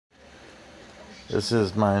This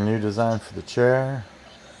is my new design for the chair.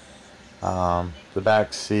 The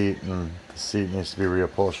back seat and the seat needs to be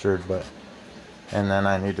reupholstered, and then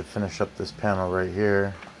I need to finish up this panel right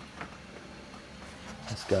here.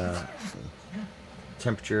 It's got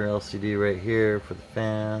temperature LCD right here for the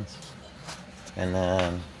fans, and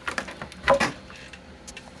then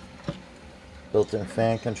built-in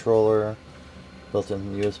fan controller,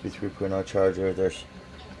 built-in USB 3.0 charger. There's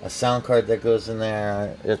a sound card that goes in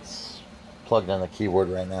there. It's plugged in the keyboard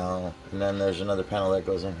right now, and then there's another panel that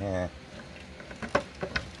goes in here.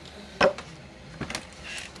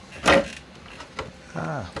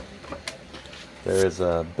 There's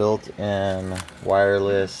a built-in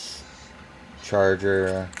wireless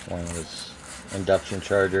charger, one of those induction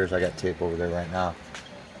chargers. I got tape over there right now,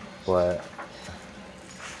 but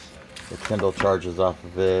the Kindle charges off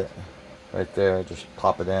of it right there. Just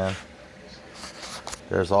pop it in.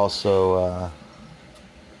 There's also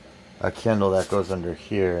a Kindle that goes under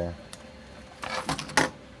here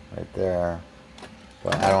right there,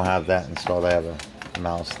 but I don't have that installed. I have a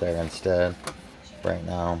mouse there instead right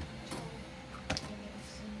now.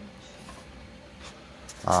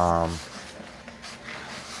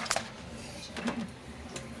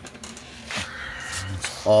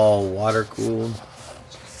 It's all water cooled,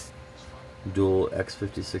 dual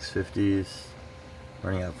X5650s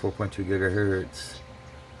running at 4.2 gigahertz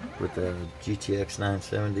with a GTX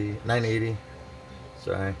 980.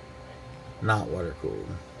 Sorry, not water cooled,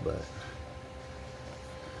 but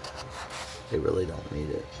they really don't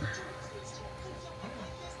need it.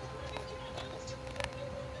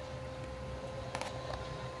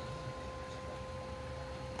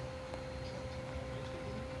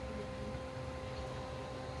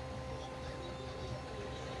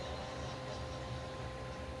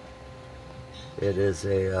 It is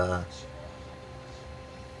a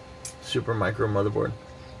super micro motherboard,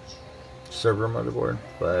 server motherboard,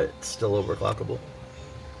 but it's still overclockable.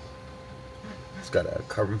 It's got a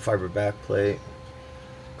carbon fiber back plate,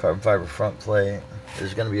 carbon fiber front plate.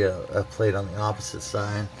 There's going to be a plate on the opposite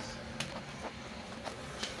side.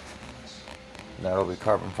 That'll be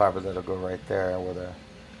carbon fiber that'll go right there where the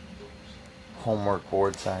homework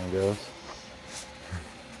board sign goes.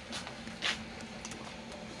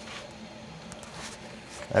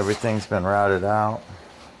 Everything's been routed out.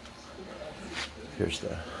 Here's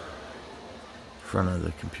the front of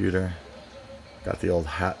the computer. Got the old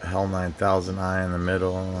HAL 9000i in the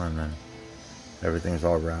middle, and then everything's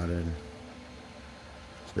all routed.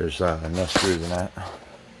 There's no screws in it.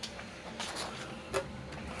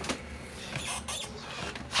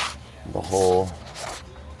 The whole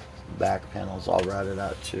back panel's all routed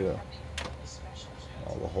out too.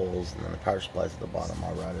 All the holes, and then the power supplies at the bottom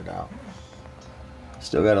are routed out.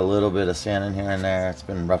 Still got a little bit of sand in here and there. It's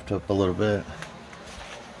been roughed up a little bit.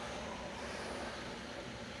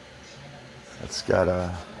 It's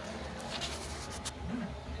got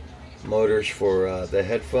motors for the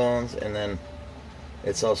headphones, and then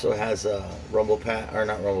it also has a rumble pack, or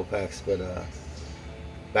not rumble packs, but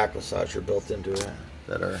back massager built into it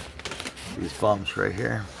that are these bumps right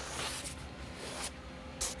here.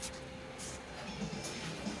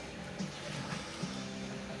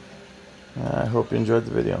 I hope you enjoyed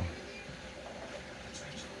the video.